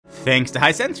Thanks to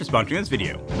Hisense for sponsoring this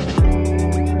video.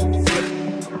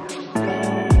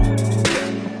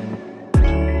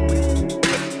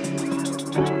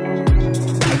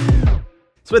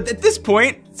 So at this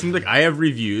point, it seems like I have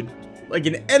reviewed like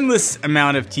an endless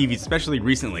amount of TVs, especially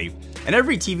recently. And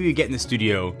every TV we get in the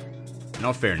studio, in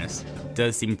all fairness,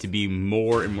 does seem to be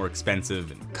more and more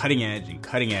expensive and cutting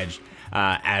edge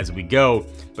as we go.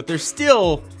 But there's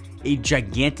still a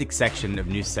gigantic section of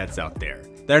new sets out there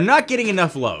that are not getting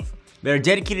enough love, that are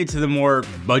dedicated to the more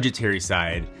budgetary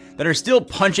side, that are still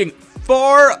punching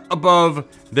far above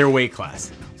their weight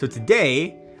class. So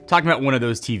today, talking about one of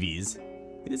those TVs,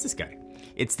 it is this guy.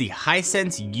 It's the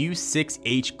Hisense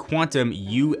U6H Quantum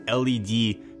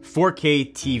ULED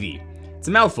 4K TV. It's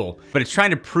a mouthful, but it's trying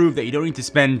to prove that you don't need to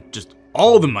spend just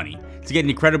all the money to get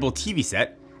an incredible TV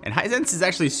set. And Hisense is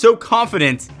actually so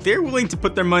confident, they're willing to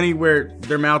put their money where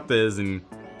their mouth is and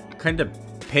kind of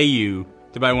pay you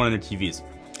to buy one of their TVs.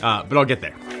 But I'll get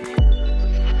there.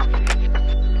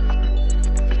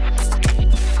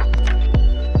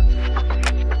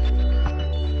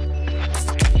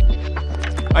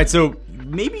 All right, so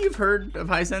maybe you've heard of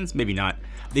Hisense, maybe not.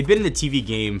 They've been in the TV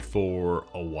game for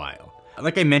a while.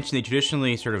 Like I mentioned, they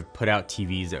traditionally sort of put out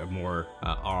TVs that are more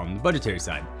on the budgetary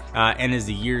side. And as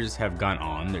the years have gone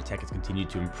on, their tech has continued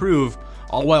to improve,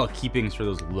 all while keeping sort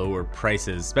of those lower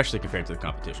prices, especially compared to the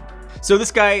competition. So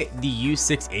this guy, the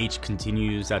U6H,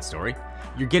 continues that story.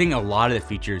 You're getting a lot of the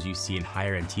features you see in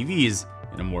higher end TVs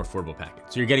in a more affordable package.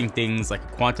 So you're getting things like a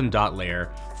quantum dot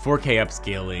layer, 4K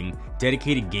upscaling,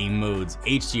 dedicated game modes,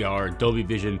 HDR, Dolby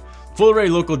Vision, full array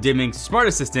local dimming, smart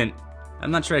assistant.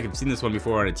 I'm not sure I've seen this one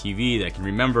before on a TV that I can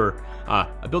remember.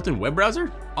 A built-in web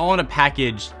browser, all in a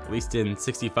package, at least in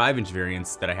 65-inch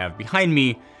variants that I have behind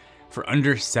me, for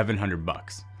under 700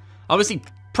 bucks. Obviously,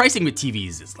 pricing with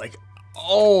TVs is like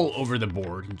all over the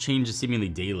board and changes seemingly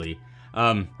daily.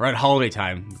 Around holiday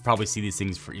time, you'll probably see these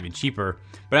things for even cheaper.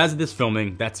 But as of this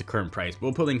filming, that's the current price.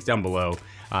 We'll put links down below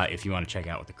if you want to check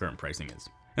out what the current pricing is.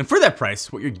 And for that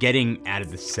price, what you're getting out of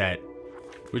the set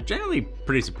was generally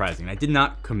pretty surprising. I did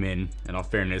not come in all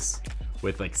fairness,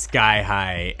 with like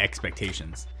sky-high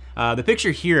expectations. The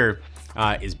picture here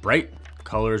is bright,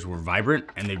 colors were vibrant,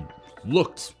 and they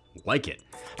looked like it.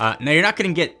 Now you're not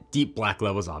gonna get deep black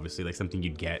levels, obviously, like something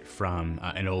you'd get from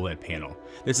an OLED panel.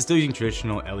 This is still using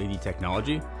traditional LED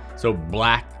technology, so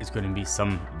black is gonna be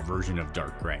some version of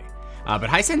dark gray. But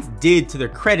Hisense did, to their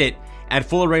credit, add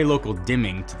full array local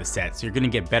dimming to the set, so you're gonna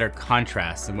get better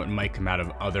contrast than what might come out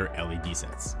of other LED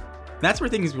sets. That's where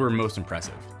things were most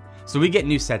impressive. So we get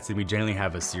new sets and we generally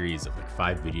have a series of like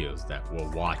 5 videos that we'll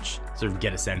watch, sort of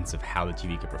get a sense of how the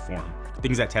TV could perform.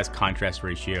 Things that test contrast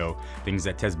ratio, things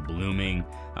that test blooming,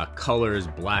 colors,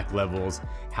 black levels,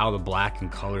 how the black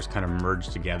and colors kind of merge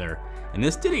together. And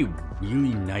this did a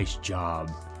really nice job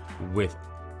with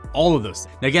all of those.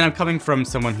 Now again, I'm coming from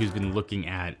someone who's been looking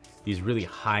at these really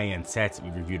high-end sets that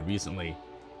we've reviewed recently,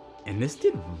 and this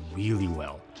did really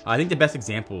well. I think the best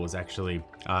example was actually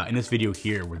in this video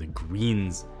here, where the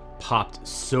greens popped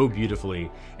so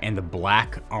beautifully and the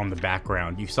black on the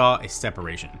background, you saw a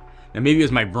separation. Now maybe it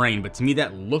was my brain, but to me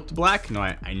that looked black. No,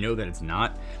 I know that it's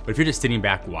not, but if you're just sitting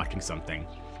back watching something,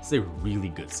 it's a really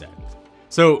good set.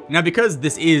 So now, because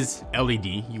this is LED,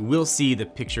 you will see the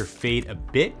picture fade a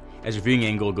bit as your viewing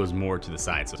angle goes more to the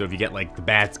side. So if you get like the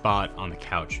bad spot on the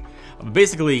couch. But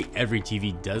basically every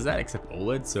TV does that except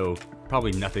OLED, so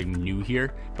probably nothing new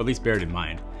here, but at least bear it in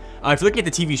mind. If you're looking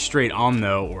at the TV straight on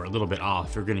though, or a little bit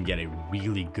off, you're gonna get a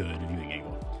really good viewing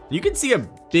angle. You can see a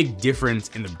big difference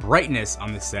in the brightness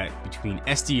on the set between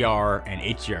SDR and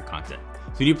HDR content.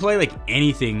 So if you play like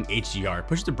anything HDR,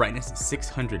 push the brightness to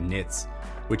 600 nits,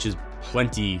 which is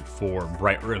plenty for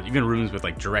bright rooms, even rooms with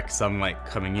like direct sunlight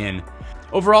coming in.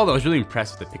 Overall though, I was really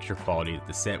impressed with the picture quality that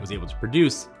the set was able to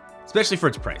produce, especially for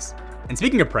its price. And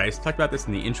speaking of price, talked about this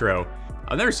in the intro,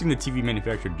 I've never seen the TV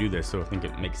manufacturer do this, so I think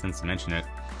it makes sense to mention it.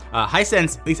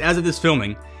 Hisense, at least as of this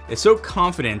filming, is so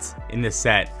confident in this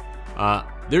set,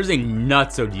 there's a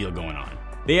nutso deal going on.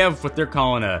 They have what they're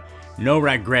calling a no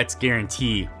regrets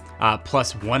guarantee,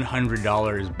 plus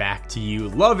 $100 back to you,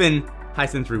 loving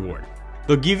Hisense reward.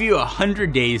 They'll give you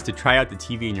 100 days to try out the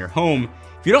TV in your home.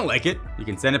 If you don't like it, you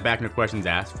can send it back, no questions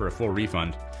asked, for a full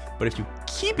refund. But if you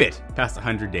keep it past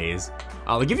 100 days,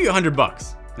 they'll give you 100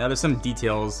 bucks. Now there's some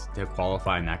details to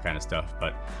qualify and that kind of stuff,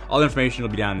 but all the information will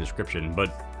be down in the description. But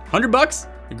 100 bucks,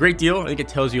 a great deal. I think it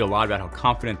tells you a lot about how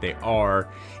confident they are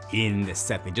in the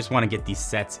set. They just want to get these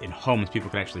sets in homes people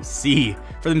can actually see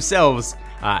for themselves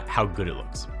how good it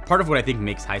looks. Part of what I think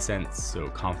makes Hisense so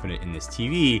confident in this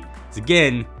TV is,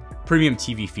 again, premium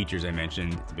TV features I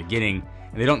mentioned at the beginning,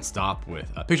 and they don't stop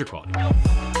with picture quality.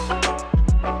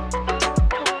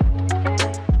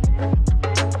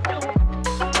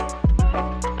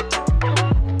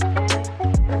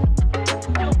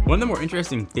 the more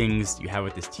interesting things you have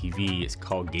with this TV is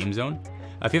called Game Zone.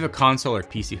 If you have a console or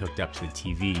PC hooked up to the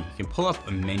TV, you can pull up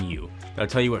a menu that'll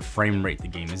tell you what frame rate the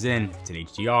game is in, if it's in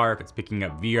HDR, if it's picking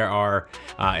up VRR,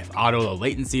 if auto low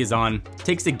latency is on. It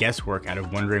takes the guesswork out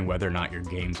of wondering whether or not your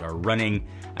games are running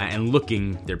and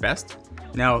looking their best.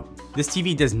 Now, this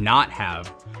TV does not have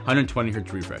 120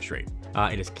 Hz refresh rate.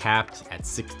 It is capped at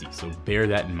 60, so bear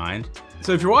that in mind.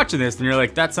 So if you're watching this and you're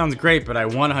like, that sounds great, but I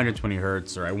want 120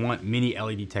 Hz or I want mini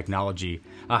LED technology,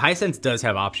 Hisense does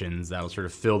have options that'll sort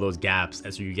of fill those gaps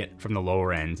as you get from the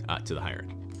lower end to the higher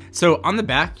end. So on the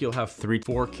back, you'll have three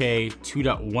 4K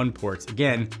 2.1 ports,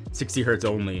 again, 60 Hz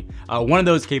only. One of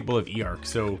those capable of eARC.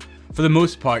 So for the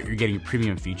most part, you're getting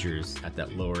premium features at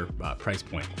that lower price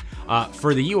point.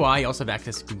 For the UI, you also have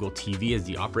access to Google TV as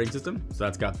the operating system. So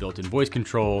that's got built-in voice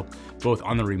control, both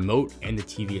on the remote and the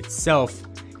TV itself.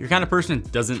 If you're the kind of person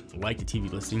that doesn't like the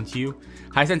TV listening to you,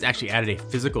 Hisense actually added a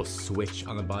physical switch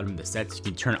on the bottom of the set so you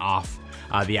can turn off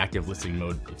the active listening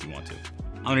mode if you want to.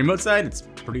 On the remote side, it's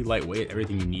pretty lightweight,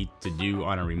 everything you need to do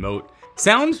on a remote.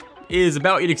 Sound is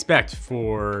about what you'd expect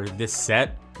for this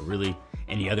set, or really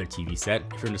any other TV set.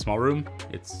 If you're in a small room,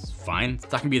 it's fine.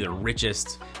 It's not gonna be the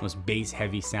richest, most bass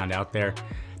heavy sound out there.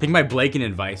 I think my blanket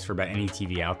advice for about any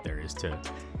TV out there is to,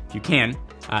 if you can,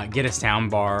 get a sound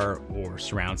bar or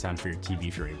surround sound for your TV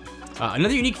if you're able.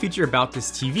 Another unique feature about this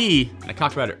TV, and I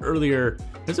talked about it earlier,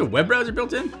 there's a web browser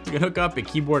built in. You can hook up a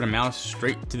keyboard and mouse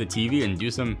straight to the TV and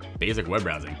do some basic web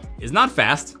browsing. It's not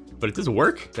fast, but it does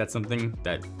work. That's something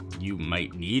that you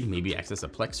might need, maybe access a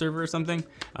Plex server or something.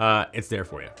 It's there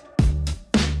for you.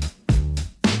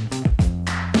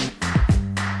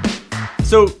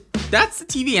 So that's the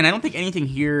TV, and I don't think anything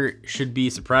here should be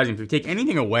surprising. If you take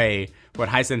anything away from what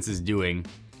Hisense is doing,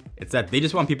 it's that they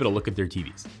just want people to look at their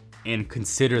TVs and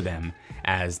consider them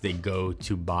as they go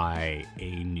to buy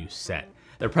a new set.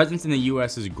 Their presence in the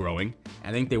US is growing.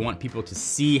 I think they want people to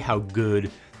see how good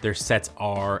their sets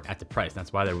are at the price.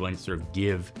 That's why they're willing to sort of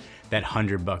give that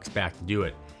 $100 back to do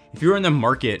it. If you're in the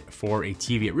market for a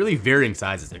TV at really varying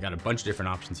sizes, they've got a bunch of different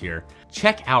options here,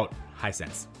 check out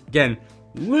Hisense. Again,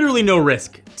 literally no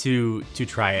risk to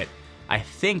try it. I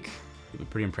think you'll be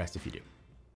pretty impressed if you do.